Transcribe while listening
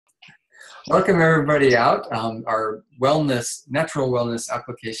Welcome everybody out. Our natural wellness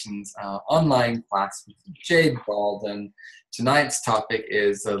applications online class with Jade Baldwin. Tonight's topic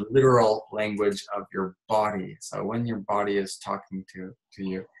is the literal language of your body. So when your body is talking to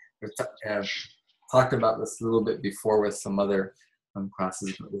you, we've talked about this a little bit before with some other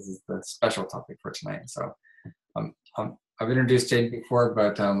classes, but this is the special topic for tonight. So I've introduced Jade before,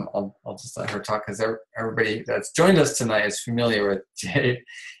 but I'll just let her talk because everybody that's joined us tonight is familiar with Jade.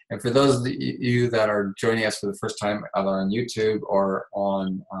 And for those of you that are joining us for the first time, either on YouTube or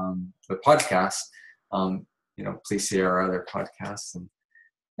on the podcast, please see our other podcasts. And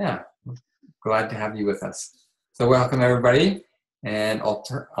yeah, glad to have you with us. So welcome everybody. And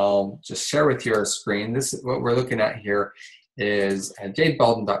I'll just share with you our screen. This is what we're looking at here is at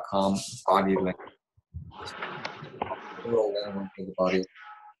jadebaldwin.com body language. For the body.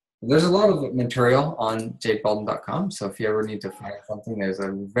 There's a lot of material on jadebaldwin.com, so if you ever need to find something, there's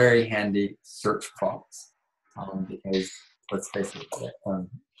a very handy search box because let's face it, kind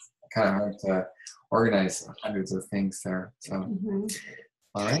of hard to organize hundreds of things there. So,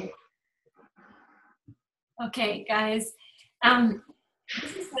 All right. Okay, guys.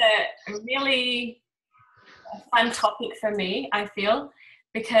 This is a really fun topic for me, I feel,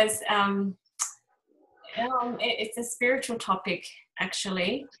 because it's a spiritual topic,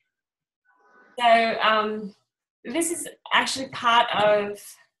 actually. So this is actually part of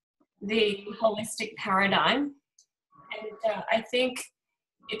the holistic paradigm. And I think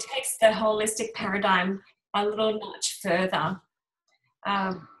it takes the holistic paradigm a little notch further.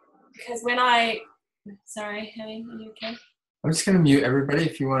 Because sorry, honey, are you okay? I'm just going to mute everybody.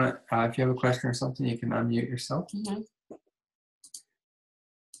 If you want to, if you have a question or something, you can unmute yourself. Mm-hmm.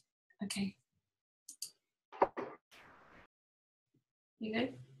 Okay. You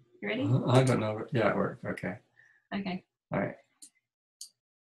good? You ready? I don't know. Yeah, it worked. Okay. Okay. All right.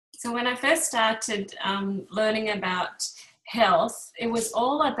 So when I first started learning about health, it was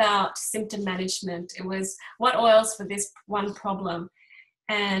all about symptom management. It was what oils for this one problem.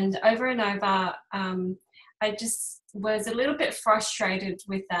 And over, I just was a little bit frustrated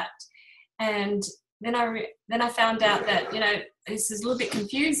with that. And then I found out that, this is a little bit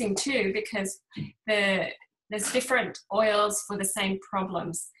confusing too, because there's different oils for the same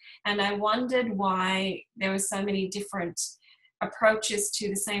problems. And I wondered why there were so many different approaches to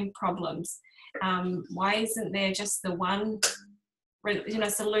the same problems. Why isn't there just the one,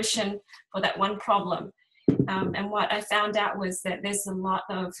 solution for that one problem? And what I found out was that there's a lot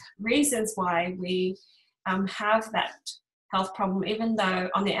of reasons why we have that health problem, even though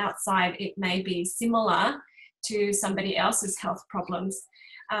on the outside it may be similar to somebody else's health problems.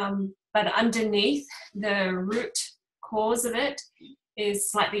 But underneath, the root cause of it is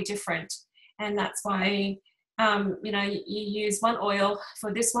slightly different. And that's why, you use one oil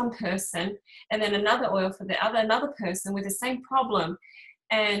for this one person and then another oil for another person with the same problem.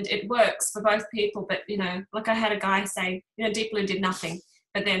 And it works for both people. But, like I had a guy say, Deep Blue did nothing,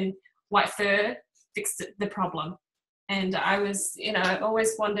 but then White Fur fixed the problem. And I was,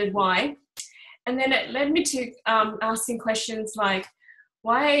 always wondered why. And then it led me to asking questions like,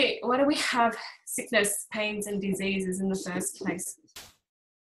 why do we have sickness, pains, and diseases in the first place?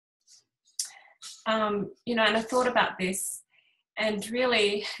 And I thought about this, and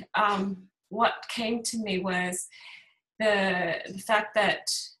really what came to me was the fact that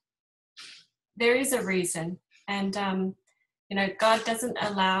there is a reason. And, God doesn't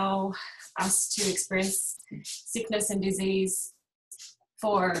allow us to experience sickness and disease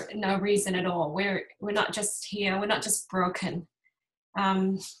for no reason at all. We're not just here, we're not just broken.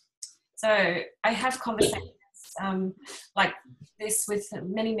 So I have conversations like this with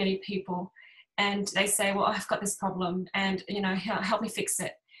many, many people, and they say, well, I've got this problem and, help me fix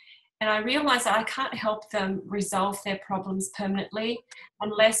it. And I realize that I can't help them resolve their problems permanently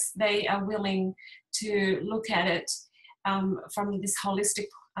unless they are willing to look at it from this holistic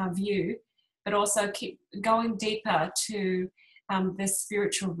view, but also keep going deeper to the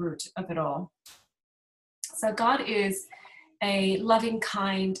spiritual root of it all. So God is a loving,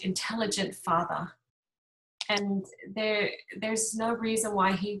 kind, intelligent Father. And there's no reason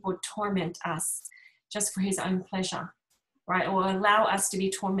why he would torment us just for his own pleasure, right? Or allow us to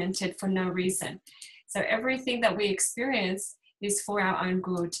be tormented for no reason. So everything that we experience is for our own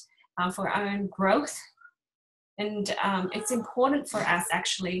good, for our own growth. And it's important for us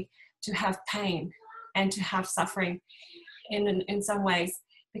actually to have pain and to have suffering in some ways,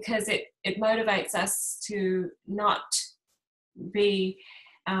 because it motivates us to not be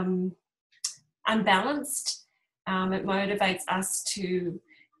unbalanced. It motivates us to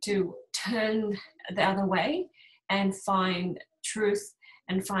turn the other way and find truth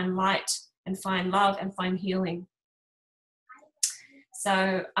and find light and find love and find healing.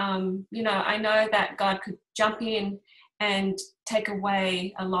 So, you know, I know that God could jump in and take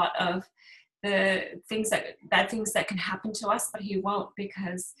away a lot of the bad things that can happen to us, but he won't,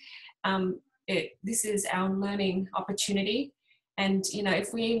 because this is our learning opportunity. And, you know,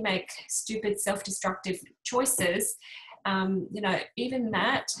 if we make stupid self-destructive choices, you know, even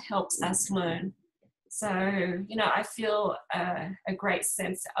that helps us learn. So, you know, I feel a great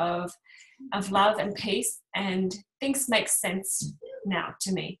sense of love and peace, and things make sense now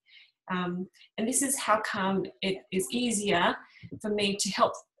to me. And this is how come it is easier for me to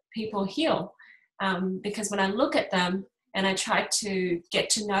help people heal. Because when I look at them and I try to get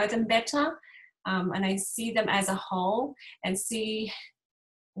to know them better, and I see them as a whole and see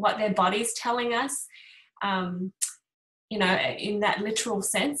what their body's telling us, you know, in that literal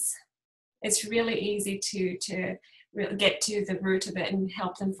sense, it's really easy to get to the root of it and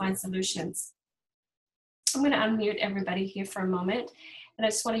help them find solutions. I'm going to unmute everybody here for a moment, and I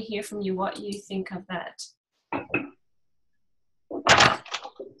just want to hear from you what you think of that.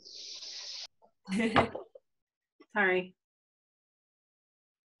 Sorry.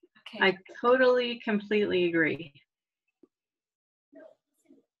 Okay. I totally, completely agree.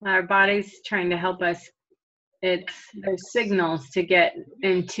 Our body's trying to help us. There's signals to get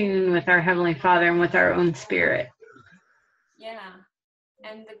in tune with our Heavenly Father and with our own spirit. Yeah.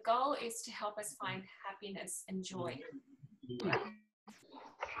 And the goal is to help us find happiness and joy. You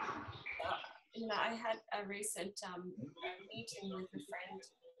know, I had a recent meeting with a friend,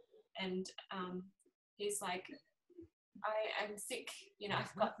 and he's like, I'm sick, you know,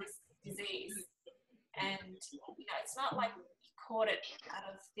 I've got this disease. And, you know, it's not like he caught it out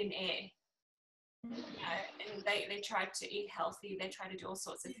of thin air. And they try to eat healthy, they try to do all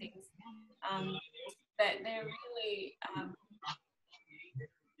sorts of things. But they're really,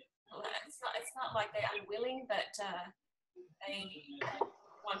 it's not like they're unwilling, but they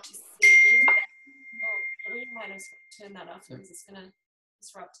want to see that, we might have turned that off because it's going to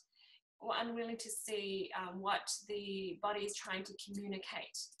disrupt. Or unwilling to see what the body is trying to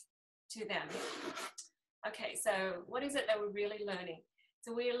communicate to them. Okay, so what is it that we're really learning?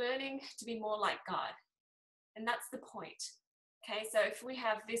 So we're learning to be more like God. And that's the point. Okay, so if we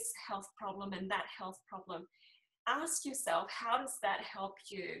have this health problem and that health problem, ask yourself, how does that help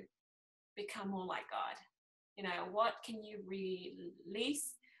you become more like God? You know, what can you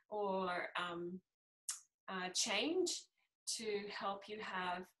release or change to help you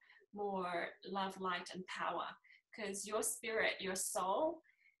have more love, light, and power? Because your spirit, your soul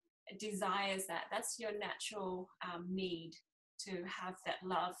desires that. That's your natural need, to have that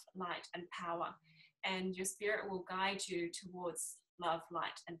love, light, and power. And your spirit will guide you towards love,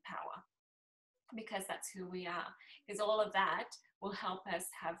 light, and power, because that's who we are. Because all of that will help us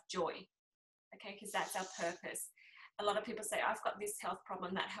have joy. Okay, because that's our purpose. A lot of people say, I've got this health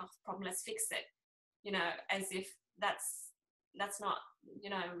problem, that health problem, let's fix it. You know, as if that's not, you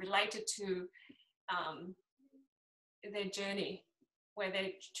know, related to their journey, where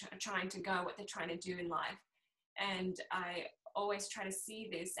they're trying to go, what they're trying to do in life. And I always try to see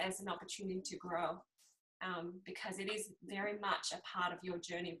this as an opportunity to grow, because it is very much a part of your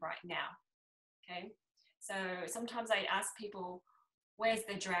journey right now. Okay, so sometimes I ask people, where's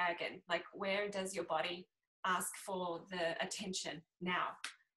the dragon? Like, where does your body ask for the attention now?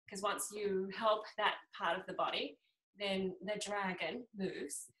 Because once you help that part of the body, then the dragon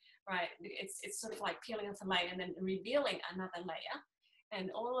moves, right? It's sort of like peeling off a layer and then revealing another layer.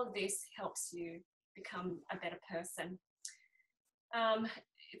 And all of this helps you become a better person.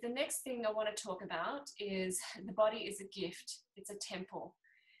 The next thing I want to talk about is the body is a gift. It's a temple.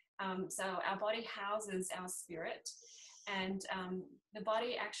 So our body houses our spirit, and the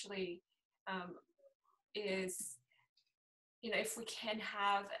body actually is, you know, if we can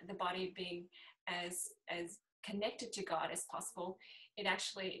have the body being as connected to God as possible, it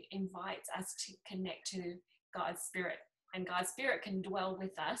actually invites us to connect to God's spirit, and God's spirit can dwell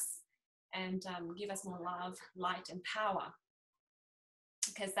with us and give us more love, light, and power,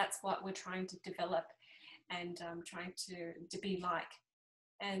 because that's what we're trying to develop and trying to be like.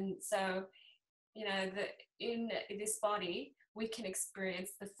 And so, you know, in this body, we can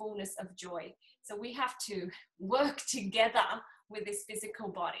experience the fullness of joy. So we have to work together with this physical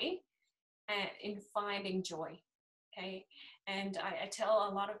body and in finding joy. Okay, and I tell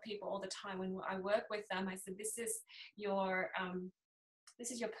a lot of people all the time when I work with them, I said, this is your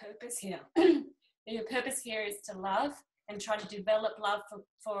purpose here. Your purpose here is to love and try to develop love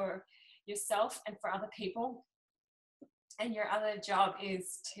for yourself and for other people. And your other job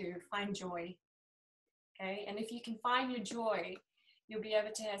is to find joy. Okay, and if you can find your joy, you'll be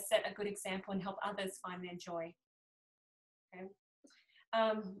able to set a good example and help others find their joy. Okay.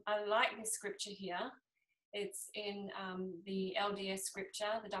 I like this scripture here. It's in the LDS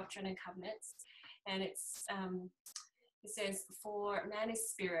scripture, the Doctrine and Covenants, and it says, "For man is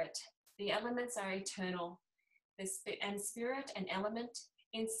spirit, the elements are eternal, and spirit and element,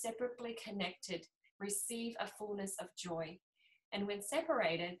 inseparably connected, receive a fullness of joy. And when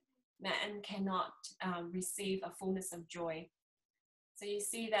separated, man cannot receive a fullness of joy." So you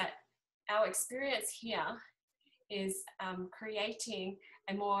see that our experience here is creating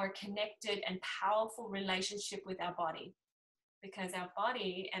a more connected and powerful relationship with our body, because our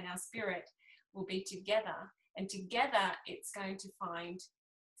body and our spirit will be together, and together it's going to find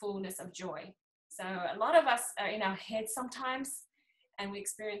fullness of joy. So a lot of us are in our head sometimes, and we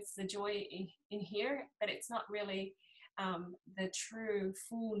experience the joy in here, but it's not really the true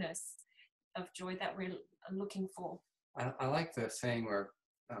fullness of joy that we're looking for. I like the saying where,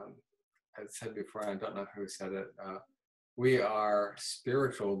 I said before, I don't know who said it, we are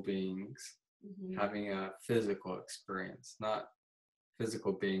spiritual beings having a physical experience, not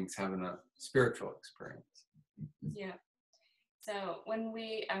physical beings having a spiritual experience. Yeah. So when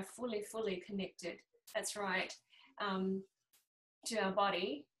we are fully connected, that's right, to our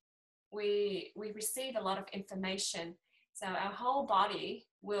body, we receive a lot of information. So our whole body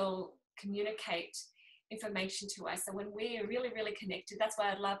will communicate information to us. So when we're really connected, that's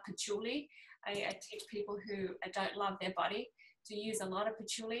why I love patchouli. I teach people who don't love their body to use a lot of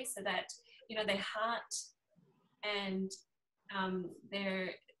patchouli, so that, you know, their heart and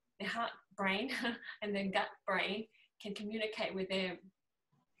their heart brain and their gut brain can communicate with their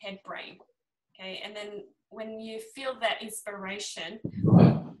head brain. Okay, and then when you feel that inspiration,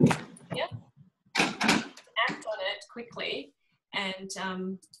 act on it quickly, and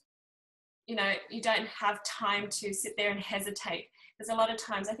you know, you don't have time to sit there and hesitate. There's a lot of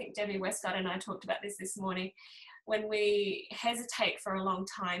times, I think Debbie Westcott and I talked about this morning, when we hesitate for a long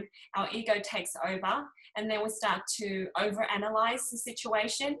time, our ego takes over, and then we start to overanalyze the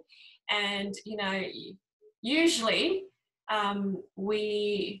situation. And, you know, usually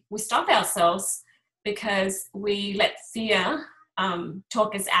we stop ourselves because we let fear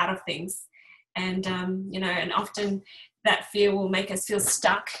talk us out of things. And, you know, and often that fear will make us feel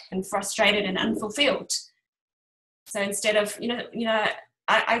stuck and frustrated and unfulfilled. So instead of, you know,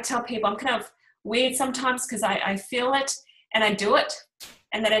 I tell people I'm kind of weird sometimes because I feel it and I do it,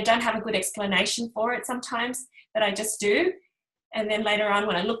 and then I don't have a good explanation for it sometimes, but I just do. And then later on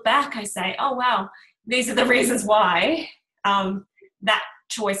when I look back, I say, oh, wow, these are the reasons why that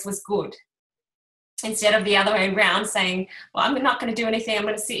choice was good. Instead of the other way around saying, well, I'm not going to do anything, I'm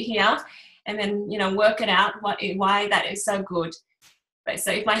going to sit here and then, you know, work it out why that is so good. But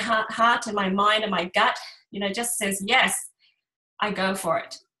so if my heart and my mind and my gut, you know, just says yes, I go for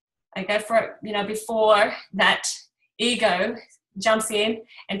it. I go for it, you know, before that ego jumps in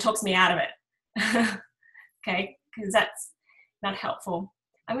and talks me out of it. Okay, because that's not helpful.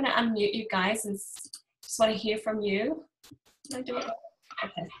 I'm going to unmute you guys and just want to hear from you. Can I do it?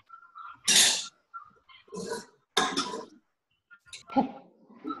 Okay.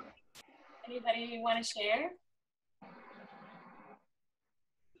 Anybody want to share?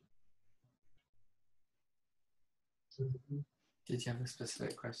 Did you have a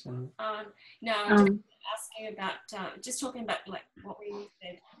specific question? No, I'm just asking about, just talking about like what we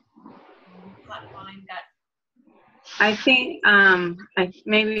said, heart, mind, gut. I think,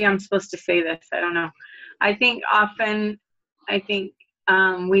 maybe I'm supposed to say this, I don't know. I think often,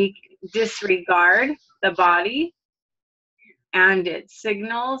 we disregard the body and its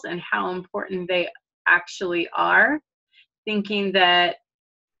signals and how important they actually are, thinking that,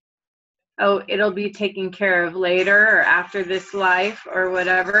 oh, it'll be taken care of later or after this life or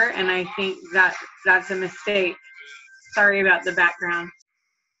whatever. And I think that that's a mistake. Sorry about the background.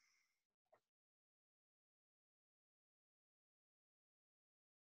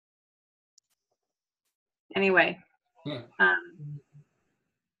 Anyway,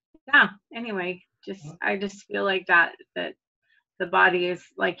 anyway, I just feel like that the body is,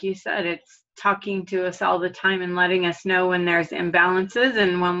 like you said, it's talking to us all the time and letting us know when there's imbalances.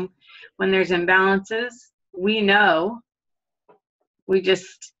 And when there's imbalances, we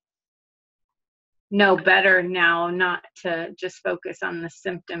just know better now not to just focus on the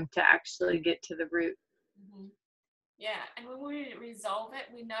symptom, to actually get to the root. Mm-hmm. Yeah, and when we resolve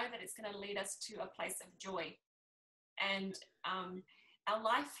it, we know that it's going to lead us to a place of joy. And our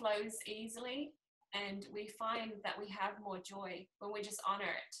life flows easily, and we find that we have more joy when we just honor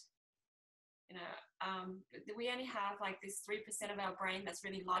it. You know, we only have like this 3% of our brain that's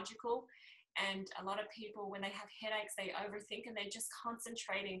really logical, And a lot of people, when they have headaches, they overthink and they're just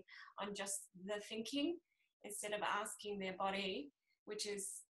concentrating on just the thinking instead of asking their body, which is,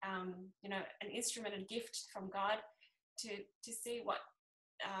 you know, an instrument, a gift from God, to see what,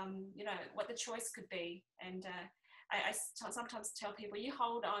 you know, what the choice could be. And I sometimes tell people, you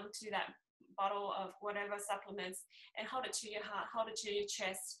hold on to that bottle of whatever supplements and hold it to your heart, hold it to your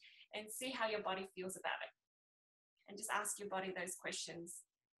chest, and see how your body feels about it. And just ask your body those questions.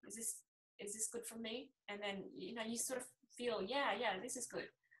 Is this good for me? And then, you know, you sort of feel, yeah, this is good.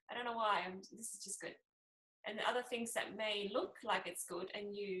 I don't know why, this is just good. And the other things that may look like it's good,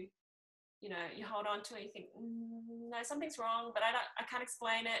 and you know, you hold on to it, you think, no, something's wrong, but I can't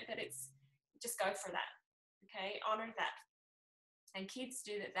explain it, but it's, just go for that. Okay, honor that. And kids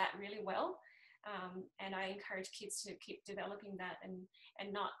do that really well. And I encourage kids to keep developing that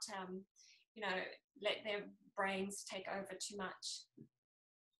and not, you know, let their brains take over too much.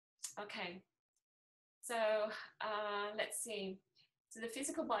 Okay, so let's see. So the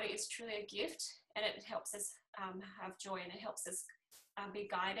physical body is truly a gift, and it helps us have joy, and it helps us be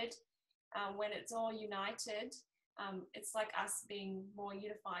guided. When it's all united, it's like us being more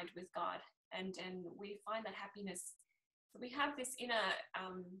unified with God, and we find that happiness. So we have this inner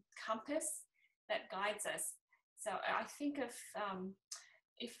compass that guides us. So I think of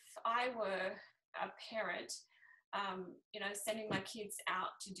if I were a parent, you know, sending my kids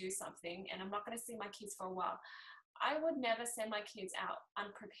out to do something, and I'm not going to see my kids for a while, I would never send my kids out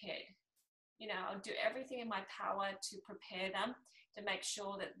unprepared. You know, I'll do everything in my power to prepare them, to make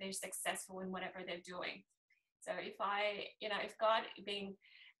sure that they're successful in whatever they're doing. So if God, being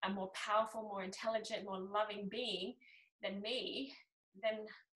a more powerful, more intelligent, more loving being than me, then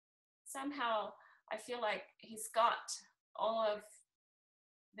somehow I feel like he's got all of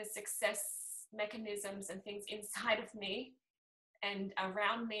the success mechanisms and things inside of me and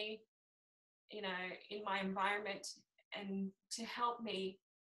around me, you know, in my environment, and to help me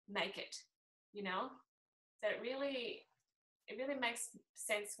make it, you know. So it really makes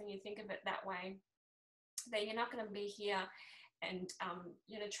sense when you think of it that way, that you're not going to be here and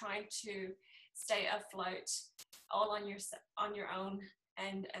you know, trying to stay afloat all on your own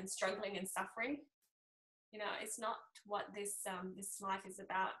and struggling and suffering. You know, it's not what this life is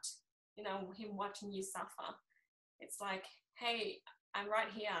about. You know, him watching you suffer. It's like, hey, I'm right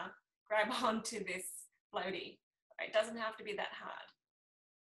here. Grab onto this floaty. It doesn't have to be that hard.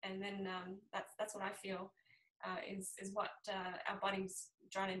 And then that's what I feel is what our body's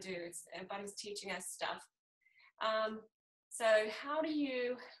trying to do. Our body's teaching us stuff. So how do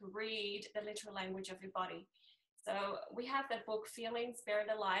you read the literal language of your body? So we have that book, Feelings Buried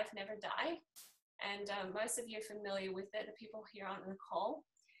Alive, Never Die. And most of you are familiar with it, the people here on the call.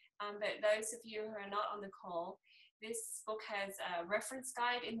 But those of you who are not on the call, this book has a reference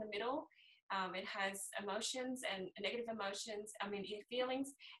guide in the middle. It has emotions and negative emotions,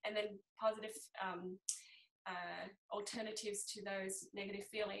 feelings, and then positive alternatives to those negative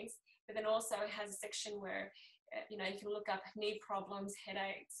feelings. But then also it has a section where you know, you can look up knee problems,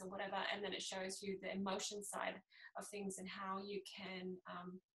 headaches, or whatever, and then it shows you the emotion side of things and how you can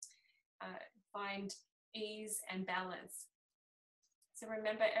find ease and balance. So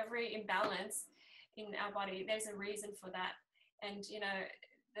remember, every imbalance in our body, there's a reason for that. And, you know,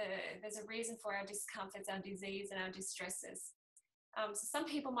 there's a reason for our discomforts, our disease, and our distresses. So some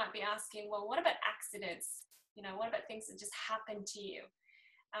people might be asking, well, what about accidents? You know, what about things that just happen to you?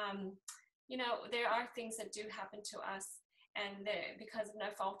 You know, there are things that do happen to us, and because of no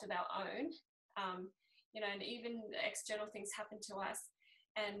fault of our own, you know, and even external things happen to us.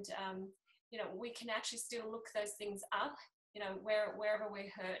 And, you know, we can actually still look those things up, you know, wherever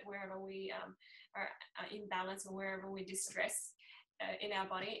we're hurt, wherever we are imbalanced, or wherever we're distressed in our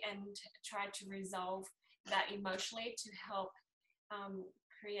body, and try to resolve that emotionally to help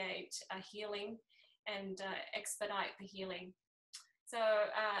create a healing and expedite the healing. So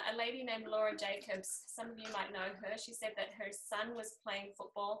a lady named Laura Jacobs, some of you might know her, she said that her son was playing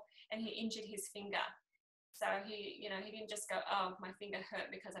football and he injured his finger. So he didn't just go, oh, my finger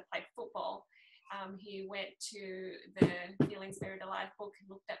hurt because I played football. He went to the Feelings Buried Alive book,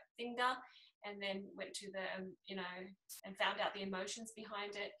 looked up finger, and then went to the, you know, and found out the emotions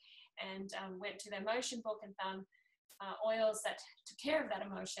behind it, and went to the emotion book and found oils that took care of that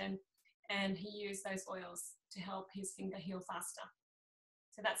emotion, and he used those oils to help his finger heal faster.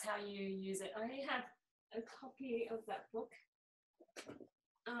 So that's how you use it. I only have a copy of that book.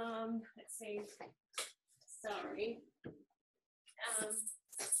 Let's see. Sorry.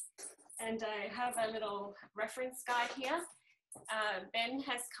 And I have a little reference guide here. Ben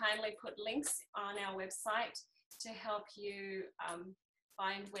has kindly put links on our website to help you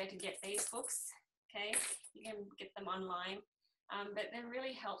find where to get these books. Okay, you can get them online, but they're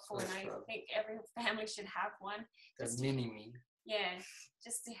really helpful, and I think every family should have one. The mini-me. Yeah,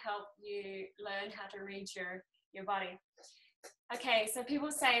 just to help you learn how to read your body. Okay, so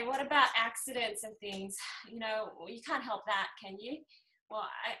people say, what about accidents and things? You know, you can't help that, can you? Well,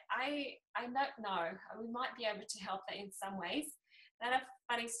 I don't know. We might be able to help that in some ways. I had a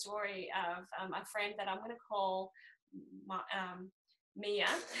funny story of a friend that I'm going to call Mia.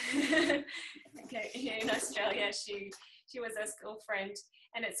 Okay, here in Australia, she was a school friend,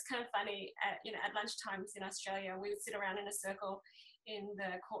 and it's kind of funny. At lunchtimes in Australia, we would sit around in a circle in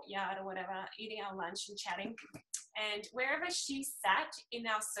the courtyard or whatever, eating our lunch and chatting. And wherever she sat in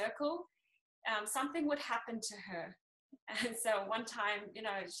our circle, something would happen to her. And so one time,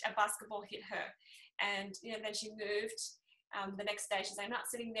 a basketball hit her, and then she moved. The next day, she's like, I'm not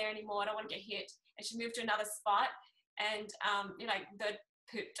sitting there anymore. I don't want to get hit. And she moved to another spot, and bird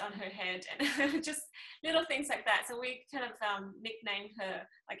pooped on her head, and just little things like that. So we kind of nicknamed her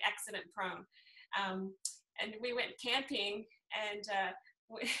like accident prone. And we went camping, and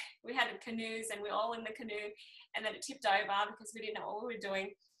we had canoes, and we were all in the canoe, and then it tipped over because we didn't know what we were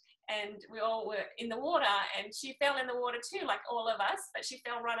doing. And we all were in the water, and she fell in the water too, like all of us, but she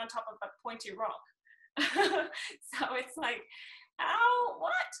fell right on top of a pointy rock. So it's like, how,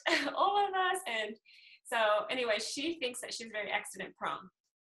 what? All of us. And so anyway, she thinks that she's very accident prone.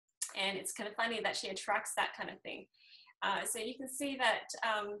 And it's kind of funny that she attracts that kind of thing. So you can see that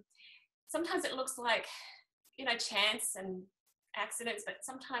sometimes it looks like, chance and accidents, but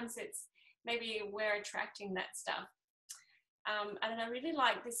sometimes it's maybe we're attracting that stuff. And I really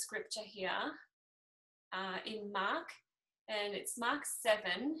like this scripture here in Mark, and it's Mark 7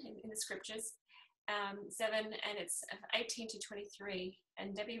 in the scriptures, 7, and it's 18 to 23.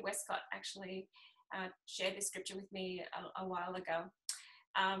 And Debbie Westcott actually shared this scripture with me a while ago.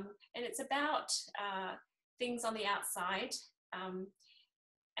 And it's about things on the outside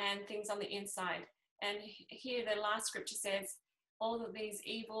and things on the inside. And here the last scripture says, all of these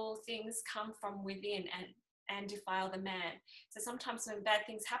evil things come from within and defile the man. So sometimes when bad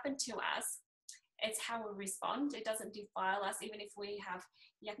things happen to us, it's how we respond. It doesn't defile us, even if we have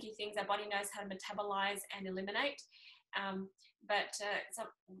yucky things. Our body knows how to metabolize and eliminate. So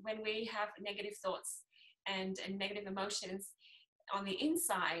when we have negative thoughts and negative emotions on the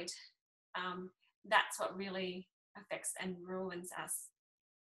inside, that's what really affects and ruins us.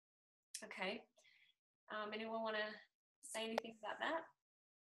 Okay. Anyone want to say anything about that?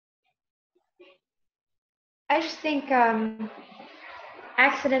 I just think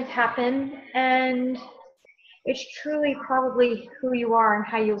accidents happen, and it's truly probably who you are and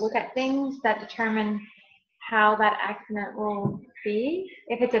how you look at things that determine how that accident will be,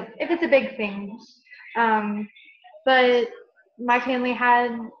 if it's a big thing. But my family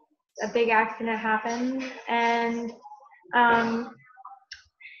had a big accident happen, and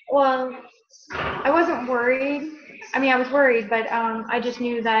well, I wasn't worried. I mean, I was worried, but I just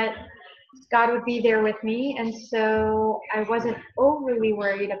knew that God would be there with me, and so I wasn't overly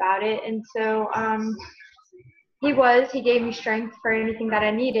worried about it. And so He gave me strength for anything that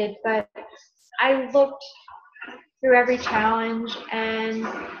I needed, but I looked through every challenge, and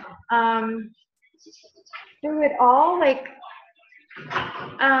through it all, like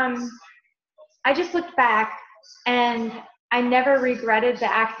I just looked back, and I never regretted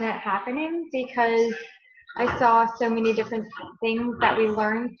the accident happening because I saw so many different things that we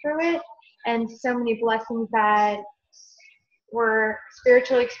learned through it, and so many blessings that were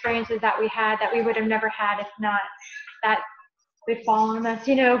spiritual experiences that we had that we would have never had if not that would fall on us,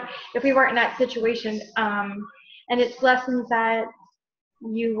 if we weren't in that situation. And it's lessons that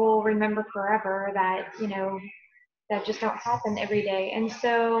you will remember forever that, that just don't happen every day. And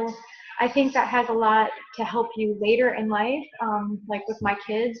so I think that has a lot to help you later in life. Like with my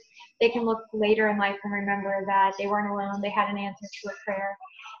kids, they can look later in life and remember that they weren't alone. They had an answer to a prayer.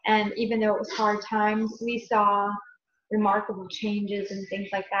 And even though it was hard times, we saw remarkable changes and things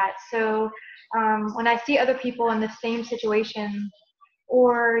like that. So when I see other people in the same situation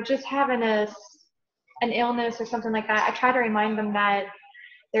or just having an illness or something like that, I try to remind them that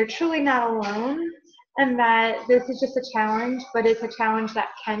they're truly not alone, and that this is just a challenge, but it's a challenge that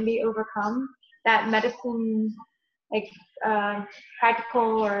can be overcome, that medicine, like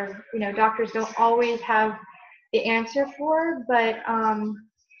practical or, doctors don't always have the answer for, but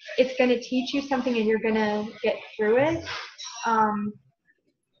it's going to teach you something and you're going to get through it.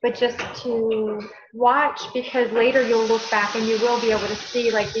 But just to watch, because later you'll look back and you will be able to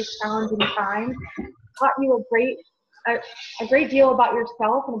see like these challenging times taught you a great a great deal about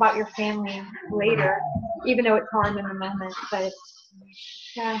yourself and about your family later, even though it's hard in the moment. But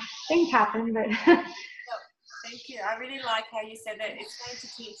yeah, things happen. But Thank you. I really like how you said that it's going to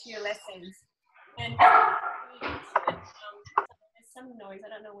teach you lessons. And there's some noise, I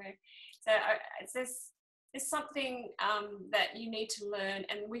don't know where. So it's there's something that you need to learn,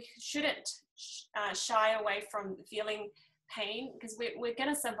 and we shouldn't shy away from feeling pain, because we're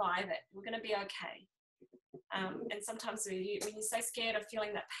going to survive it. We're going to be okay. And sometimes when you're so scared of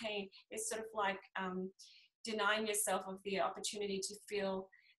feeling that pain, it's sort of like denying yourself of the opportunity to feel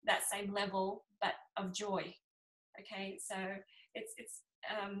that same level, but of joy. Okay, so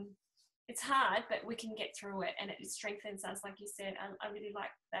it's hard, but we can get through it, and it strengthens us, like you said. I really like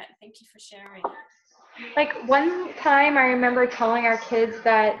that. Thank you for sharing. like one time I remember telling our kids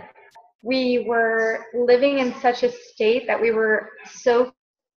that we were living in such a state that we were so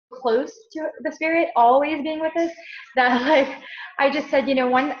close to the Spirit always being with us, that like I just said,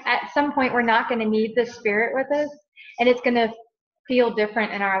 at some point we're not going to need the Spirit with us, and it's going to feel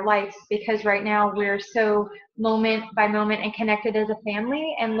different in our life, because right now we're so moment by moment and connected as a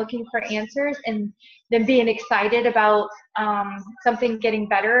family and looking for answers, and then being excited about something getting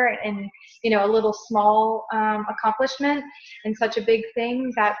better, and a little small accomplishment and such a big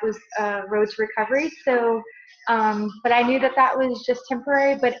thing that was road to recovery. So but I knew that was just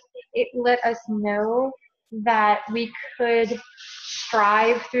temporary, but it let us know that we could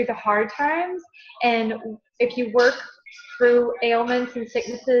strive through the hard times. And if you work through ailments and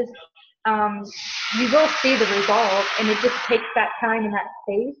sicknesses, you will see the result, and it just takes that time and that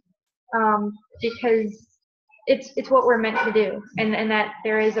faith, because it's what we're meant to do, and that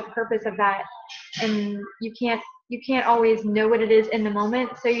there is a purpose of that, and you can't always know what it is in the moment,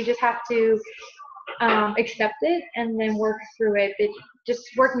 so you just have to accept it and then work through it. Just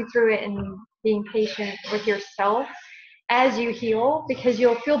working through it and being patient with yourself as you heal, because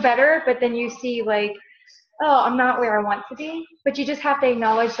you'll feel better, but then you see like, oh, I'm not where I want to be. But you just have to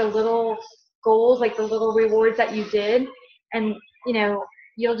acknowledge the little goals, like the little rewards that you did, and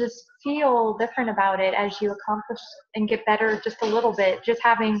you'll just feel different about it as you accomplish and get better just a little bit. Just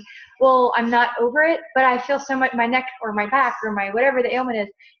having, well, I'm not over it, but I feel so much, my neck or my back or my whatever the ailment is,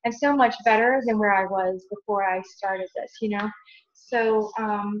 I'm so much better than where I was before I started this, So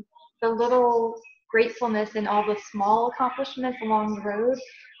the little gratefulness and all the small accomplishments along the road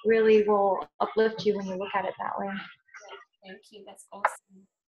really will uplift you when you look at it that way. Thank you. That's awesome.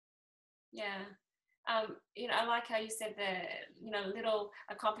 Yeah. I like how you said the, little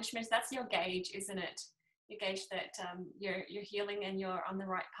accomplishments. That's your gauge, isn't it? Your gauge that you're healing and you're on the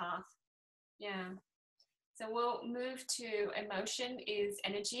right path. Yeah. So we'll move to emotion is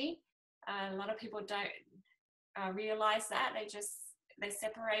energy. A lot of people don't realize that. They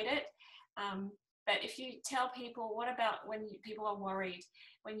separate it. But if you tell people, what about when people are worried?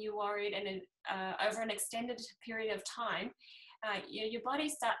 When you're worried and over an extended period of time, your body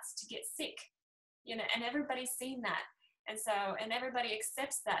starts to get sick, and everybody's seen that. And everybody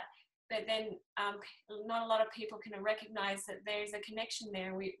accepts that. But then not a lot of people can recognize that there's a connection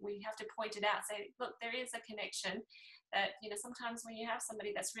there. We have to point it out, say, look, there is a connection. That, sometimes when you have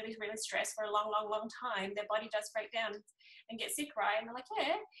somebody that's really, really stressed for a long, long, long time, their body does break down and get sick, right? And they're like,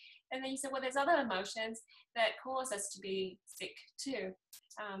 yeah. And then you say, well, there's other emotions that cause us to be sick too.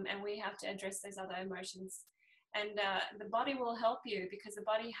 And we have to address those other emotions. And the body will help you, because the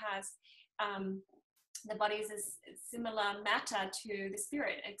body is a similar matter to the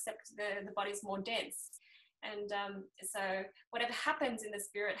spirit, except the body's more dense. And so whatever happens in the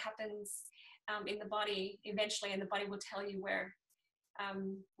spirit happens in the body eventually, and the body will tell you where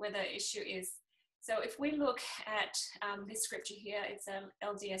the issue is. So if we look at this scripture here, it's an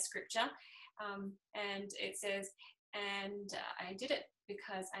LDS scripture, and it says, and I did it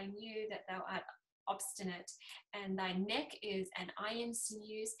because I knew that thou art obstinate, and thy neck is an iron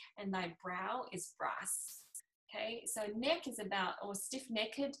sinews, and thy brow is brass. Okay, so neck is about, or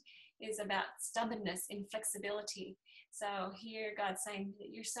stiff-necked is about stubbornness, inflexibility. So here God's saying that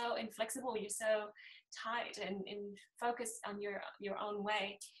you're so inflexible, you're so tight and focused on your own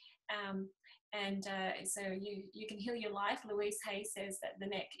way. So you can heal your life. Louise Hay says that the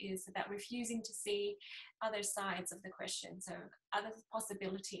neck is about refusing to see other sides of the question, so other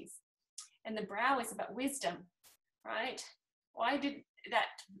possibilities. And the brow is about wisdom, right? Why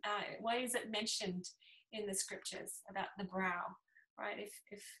is it mentioned in the scriptures about the brow, right?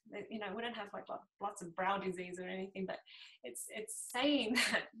 If we don't have like lots of brow disease or anything, but it's saying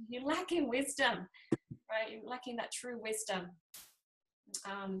that you're lacking wisdom, right? You're lacking that true wisdom.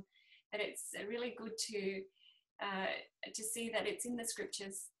 That it's really good to see that it's in the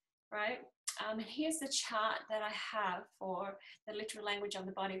scriptures, right? And here's the chart that I have for the literal language of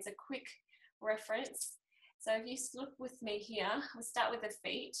the body. It's a quick reference. So if you look with me here, we'll start with the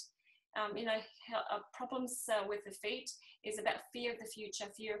feet. Problems with the feet is about fear of the future,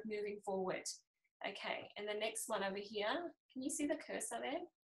 fear of moving forward. Okay, and the next one over here, can you see the cursor there?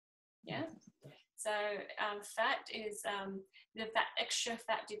 Yeah. So fat is the extra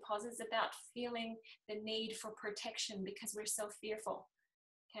fat deposits, about feeling the need for protection because we're so fearful.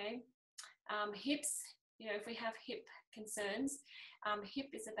 Okay. Hips, if we have hip concerns, hip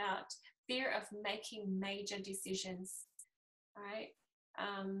is about fear of making major decisions. All right.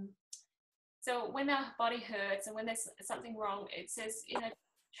 So when our body hurts and when there's something wrong, it says,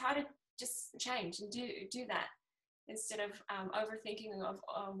 try to just change and do that instead of overthinking of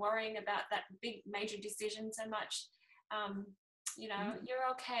worrying about that big major decision so much. You're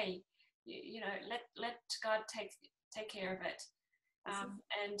okay. Let God take care of it.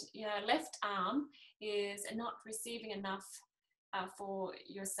 And left arm is not receiving enough for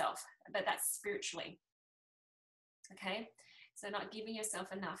yourself, but that's spiritually. Okay. So not giving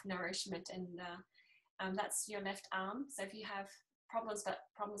yourself enough nourishment, and that's your left arm. So if you have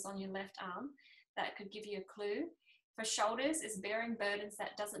problems on your left arm, that could give you a clue. For shoulders is bearing burdens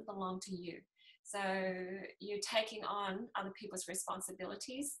that doesn't belong to you. So you're taking on other people's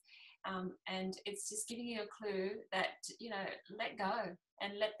responsibilities, and it's just giving you a clue that, let go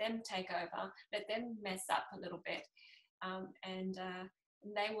and let them take over, let them mess up a little bit, and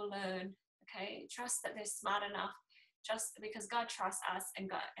they will learn. Okay, trust that they're smart enough. Just because God trusts us,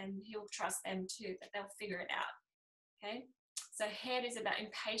 and He'll trust them too, that they'll figure it out. Okay, so head is about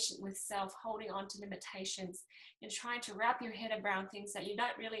impatient with self, holding on to limitations. You're trying to wrap your head around things that you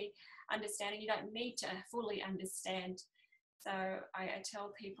don't really understand, and you don't need to fully understand. So I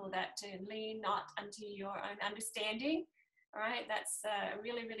tell people that to lean not unto your own understanding. All right, that's a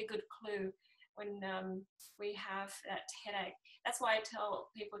really, really good clue when we have that headache. That's why I tell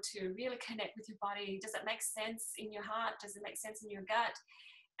people to really connect with your body. Does it make sense in your heart? Does it make sense in your gut?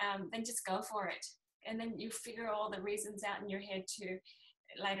 Then just go for it. And then you figure all the reasons out in your head too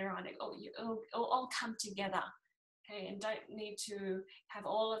later on. It'll all come together. Okay, and don't need to have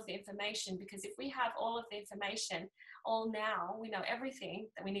all of the information, because if we have all of the information, all now, we know everything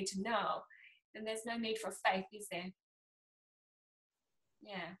that we need to know, then there's no need for faith, is there?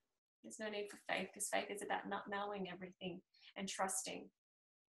 Yeah. There's no need for faith, because faith is about not knowing everything and trusting.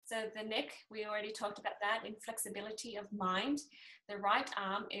 So the neck, we already talked about that, inflexibility of mind. The right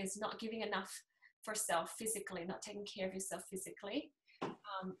arm is not giving enough for self physically, not taking care of yourself physically.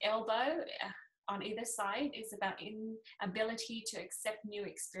 Elbow on either side is about inability to accept new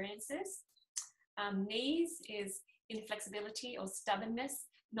experiences. Knees is inflexibility or stubbornness,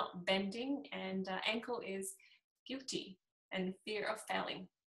 not bending. And ankle is guilty and fear of failing.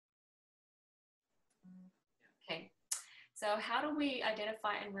 Okay, so how do we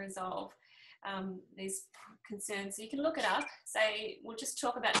identify and resolve these concerns? So you can look it up. Say, we'll just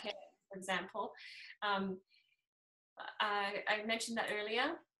talk about headache, for example. I mentioned that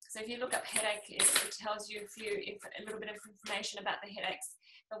earlier. So if you look up headache, it tells you a little bit of information about the headaches.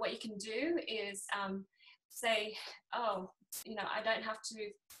 But what you can do is say, I don't have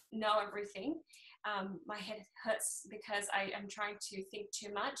to know everything. My head hurts because I am trying to think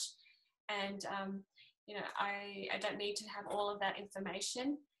too much, and I don't need to have all of that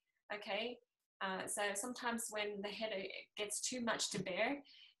information. Okay, so sometimes when the headache gets too much to bear,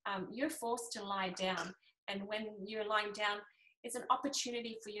 you're forced to lie down, and when you're lying down, it's an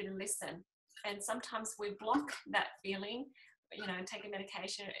opportunity for you to listen. And sometimes we block that feeling, take a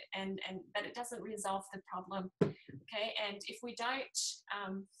medication, but it doesn't resolve the problem. Okay, and if we don't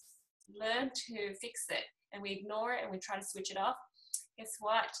learn to fix it, and we ignore it and we try to switch it off, guess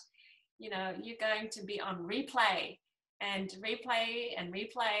what? You're going to be on replay and replay and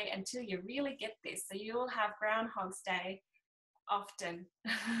replay until you really get this. So you'll have Groundhog's Day often.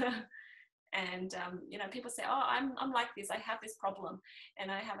 And people say, oh, I'm like this, I have this problem, and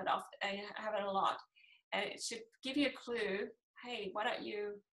I have it a lot. And it should give you a clue, hey, why don't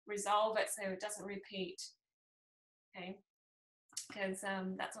you resolve it so it doesn't repeat? Okay, because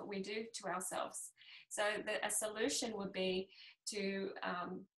that's what we do to ourselves. So a solution would be to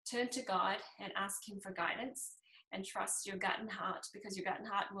turn to God and ask Him for guidance, and trust your gut and heart, because your gut and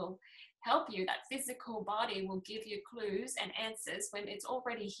heart will help you. That physical body will give you clues and answers when it's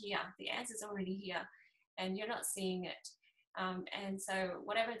already here. The answer's already here and you're not seeing it. And so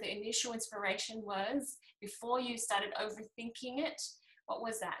whatever the initial inspiration was before you started overthinking it, what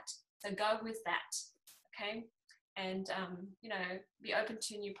was that? So go with that, okay? And, be open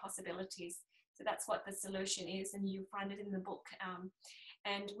to new possibilities. So that's what the solution is, and you find it in the book.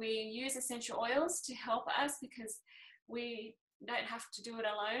 And we use essential oils to help us because we don't have to do it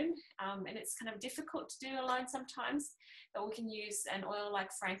alone, and it's kind of difficult to do alone sometimes, but we can use an oil like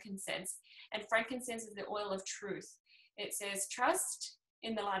frankincense. And frankincense is the oil of truth. It says trust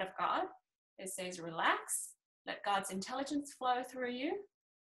in the light of God. It says relax, let God's intelligence flow through you.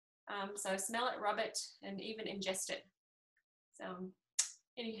 So smell it, rub it, and even ingest it. So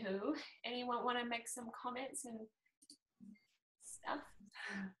anywho, anyone want to make some comments and stuff?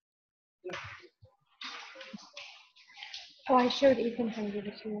 Oh, I showed Ethan how to give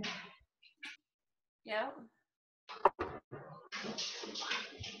it to you. Yeah.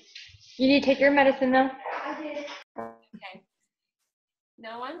 You need to take your medicine though. Okay.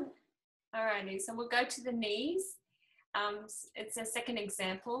 No one? Alrighty, so we'll go to the knees. It's a second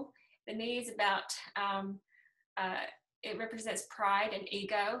example. The knee is about, it represents pride and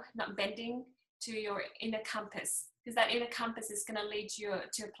ego, not bending to your inner compass, because that inner compass is going to lead you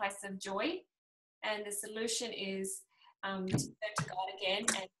to a place of joy. And the solution is to go to God again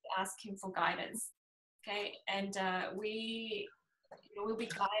and ask Him for guidance. Okay, and we'll be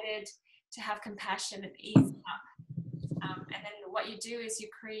guided to have compassion and ease up. And then what you do is you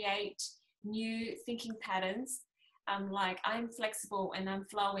create new thinking patterns, like I'm flexible and I'm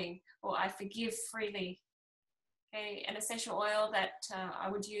flowing, or I forgive freely. Okay, an essential oil that I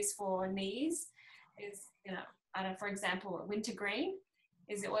would use for knees is, for example, wintergreen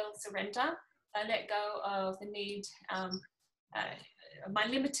is the oil of surrender. I let go of the need, my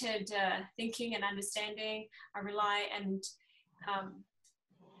limited thinking and understanding. I rely on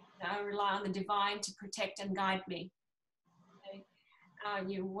the divine to protect and guide me. Okay.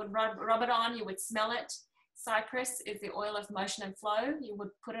 You would rub it on, you would smell it. Cypress is the oil of motion and flow. You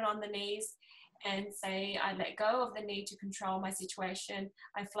would put it on the knees and say, I let go of the need to control my situation.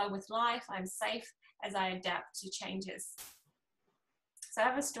 I flow with life. I'm safe as I adapt to changes. So I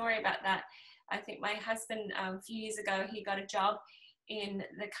have a story about that. I think my husband, a few years ago, he got a job in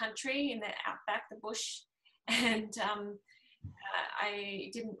the country, in the outback, the bush. And I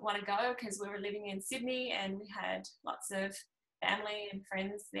didn't want to go because we were living in Sydney and we had lots of family and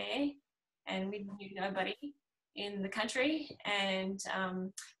friends there. And we knew nobody in the country. And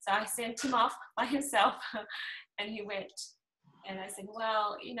so I sent him off by himself and he went. And I said,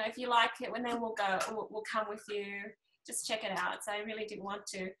 well, if you like it, then we'll go, we'll come with you, just check it out. So I really didn't want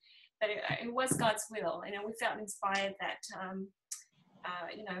to, but it was God's will. We felt inspired that,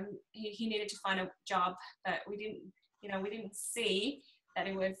 he needed to find a job, but we didn't see that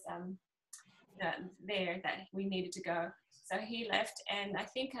it was there that we needed to go. So he left, and I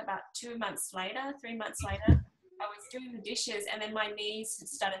think about 3 months later, I was doing the dishes, and then my knees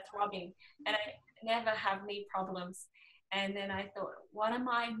started throbbing, and I never have knee problems. And then I thought, what am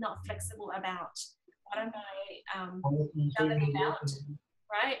I not flexible about? What am I stubborn about,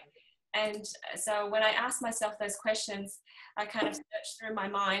 right? And so when I asked myself those questions, I kind of searched through my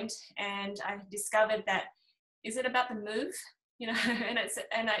mind, and I discovered that, is it about the move? In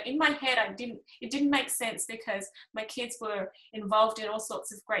my head, it didn't make sense because my kids were involved in all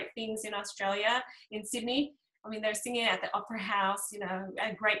sorts of great things in Australia, in Sydney. They're singing at the Opera House,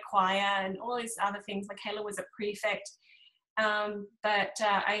 a great choir and all these other things. Michaela was a prefect. But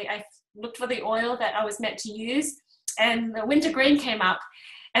I looked for the oil that I was meant to use, and the wintergreen came up,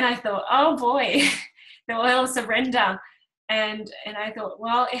 and I thought, oh boy, the oil of surrender. And I thought,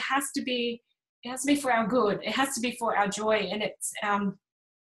 well, it has to be for our good. It has to be for our joy. And it's,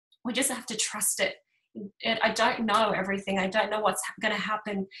 we just have to trust it. I don't know everything. I don't know what's going to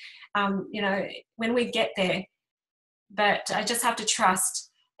happen, when we get there, but I just have to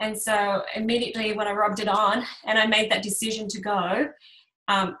trust. And so immediately when I rubbed it on and I made that decision to go,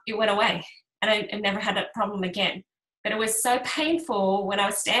 it went away, and I never had that problem again. But it was so painful when I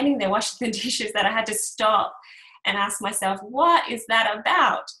was standing there washing the dishes that I had to stop and ask myself, what is that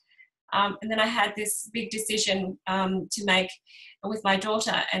about? And then I had this big decision to make with my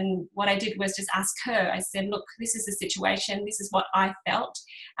daughter. And what I did was just ask her. I said, look, this is the situation. This is what I felt.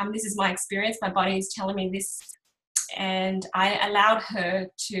 This is my experience. My body is telling me this. And I allowed her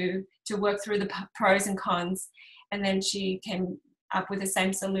to work through the pros and cons. And then she came up with the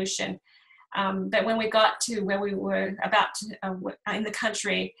same solution. But when we got to where we were about to, in the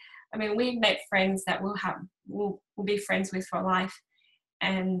country, we met friends that we'll be friends with for life.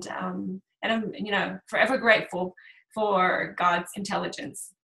 And I'm, forever grateful for God's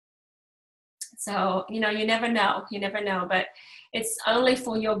intelligence. So, you never know, but it's only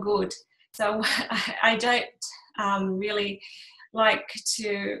for your good. So I don't really like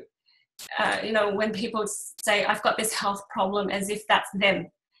to, when people say, I've got this health problem, as if that's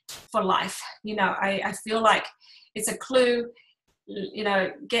them for life. I feel like it's a clue. you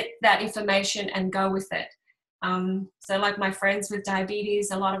know, get that information and go with it. So like my friends with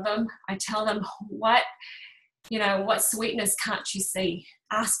diabetes, a lot of them, I tell them, what sweetness can't you see?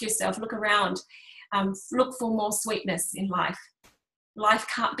 Ask yourself, look around, look for more sweetness in life. Life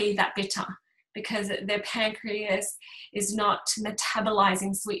can't be that bitter because their pancreas is not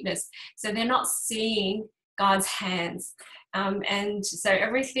metabolizing sweetness. So they're not seeing God's hands. And so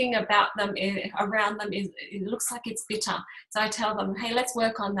everything about them, around them, it looks like it's bitter. So I tell them, hey, let's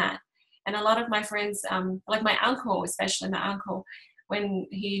work on that. And a lot of my friends, like my uncle, especially my uncle, when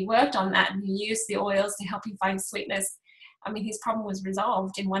he worked on that and he used the oils to help him find sweetness, I mean, his problem was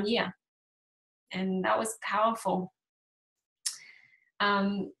resolved in 1 year. And that was powerful.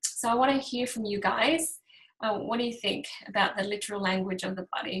 So I want to hear from you guys. What do you think about the literal language of the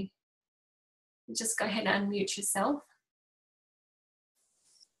body? Just go ahead and unmute yourself.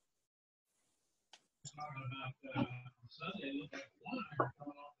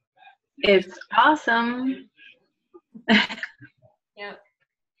 It's awesome.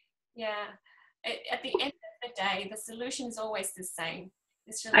 Yeah. At the end of the day, the solution is always the same.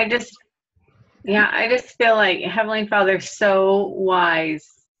 It's really I just feel like Heavenly Father's so wise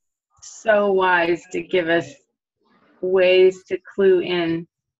to give us ways to clue in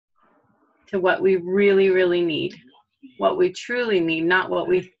to what we really, really need, what we truly need, not what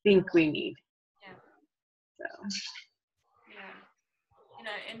we think we need. Yeah. So. Yeah. You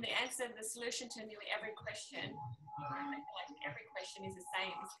know, and the answer, the solution to nearly every question, like every question is the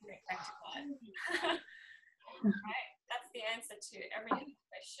same, is connect back to God. Right? That's the answer to every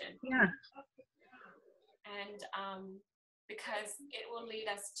question. Yeah. And because it will lead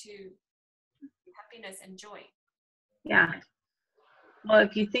us to happiness and joy. Yeah. Well,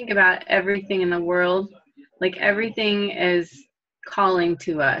 if you think about everything in the world, like everything is calling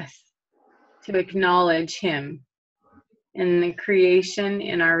to us to acknowledge Him in the creation,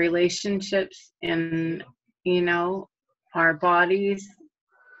 in our relationships, in, our bodies.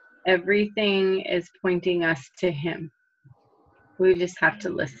 Everything is pointing us to Him. We just have to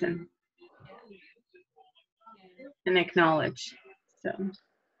listen and acknowledge. So.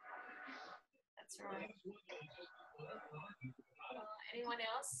 That's right. Anyone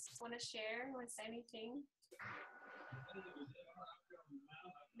else want to share? Want to say anything?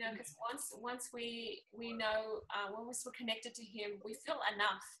 No, because once we know, once we're connected to Him, we feel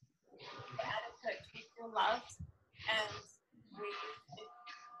enough. We're adequate. We feel loved, and we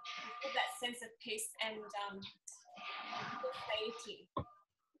feel that sense of peace and safety.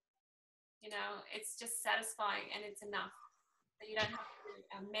 You know, it's just satisfying and it's enough. So you don't have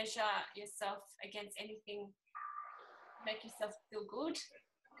to measure yourself against anything, make yourself feel good,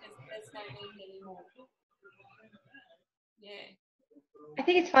 because there's no need anymore. Yeah. I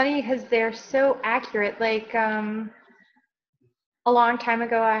think it's funny because they're so accurate. Like a long time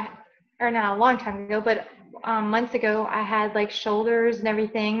ago, not a long time ago, but months ago, I had like shoulders and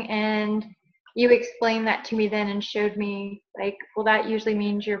everything, and you explained that to me then and showed me like, well, that usually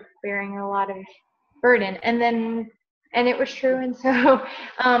means you're bearing a lot of burden, and it was true, and so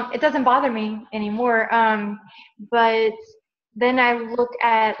it doesn't bother me anymore. But then I look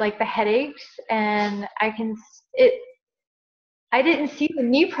at like the headaches, and I didn't see the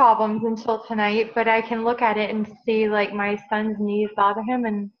knee problems until tonight, but I can look at it and see like my son's knees bother him,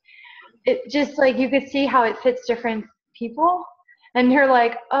 and it just like you could see how it fits different people, and they're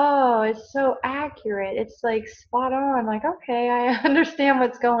like, oh, it's so accurate, it's like spot on. Like, okay, I understand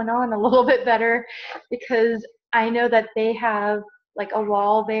what's going on a little bit better, because I know that they have like a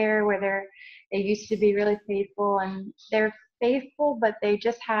wall there where they used to be really faithful, and they're faithful, but they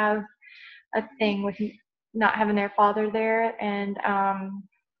just have a thing with not having their father there, and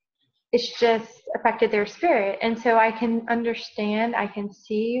it's just affected their spirit. And so I can understand, I can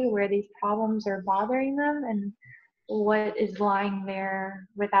see where these problems are bothering them and what is lying there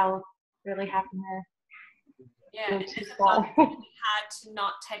without really having to go too far. It's hard to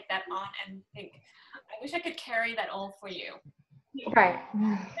not take that on and think, I wish I could carry that all for you. Right.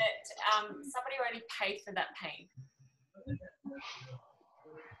 But somebody already paid for that pain.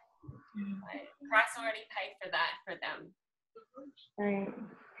 Right. Christ already paid for that for them. Right.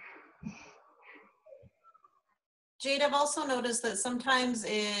 Jade, I've also noticed that sometimes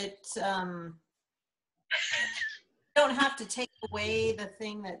it don't have to take away the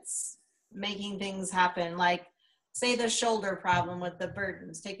thing that's making things happen. Like, say the shoulder problem with the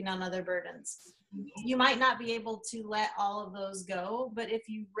burdens, taking on other burdens. You might not be able to let all of those go, but if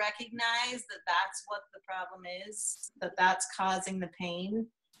you recognize that that's what the problem is, that that's causing the pain,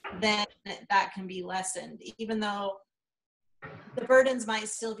 then that can be lessened. Even though the burdens might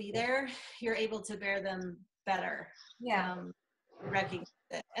still be there, you're able to bear them better. Yeah. recognize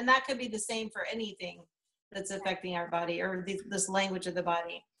it. And that could be the same for anything that's affecting our body, or this language of the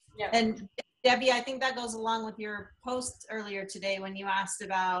body. Yeah. And Debbie, I think that goes along with your post earlier today when you asked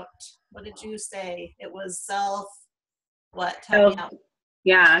about, what did you say? It was what? Help me out.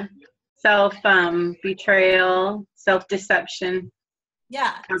 Yeah. Betrayal, self-deception.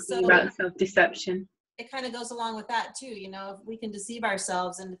 Yeah. Talking about self-deception. It kind of goes along with that too. You know, if we can deceive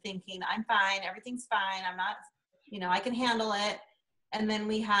ourselves into thinking, I'm fine, everything's fine, I'm not, you know, I can handle it. And then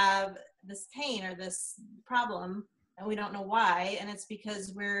we have this pain or this problem and we don't know why. And it's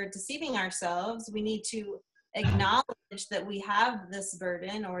because we're deceiving ourselves. We need to acknowledge that we have this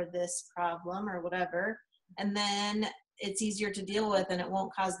burden or this problem or whatever. And then it's easier to deal with and it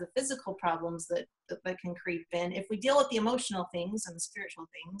won't cause the physical problems that can creep in. If we deal with the emotional things and the spiritual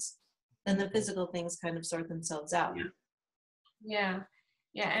things, then the physical things kind of sort themselves out. Yeah.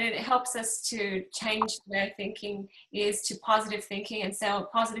 Yeah, and it helps us to change their thinking is to positive thinking. And so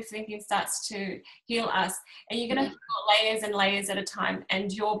positive thinking starts to heal us. And you're going to heal layers and layers at a time,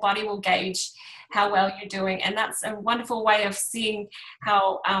 and your body will gauge how well you're doing. And that's a wonderful way of seeing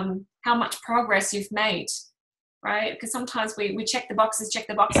how much progress you've made, right? Because sometimes we check the boxes,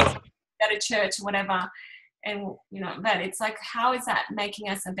 go to church or whatever. And, you know, but it's like, how is that making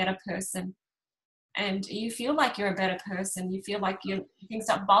us a better person? And you feel like you're a better person. You feel like things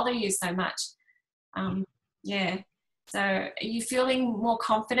don't bother you so much. Yeah. So are you feeling more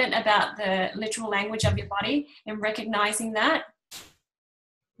confident about the literal language of your body and recognizing that?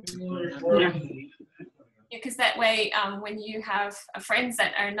 Yeah. Because that way, when you have friends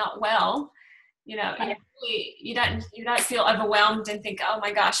that are not well, you know, you don't feel overwhelmed and think, oh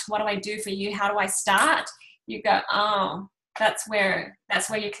my gosh, what do I do for you? How do I start? You go, oh, that's where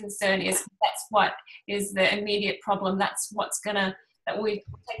your concern is. That's what is the immediate problem. That's what's that we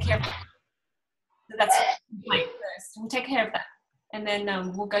take care of. So that's like first. We'll take care of that, and then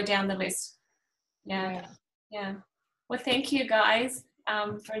we'll go down the list. Yeah. Well, thank you guys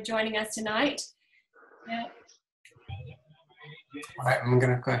for joining us tonight. Yeah. All right, I'm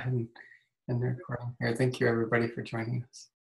gonna go ahead and end the recording here. Thank you everybody for joining us.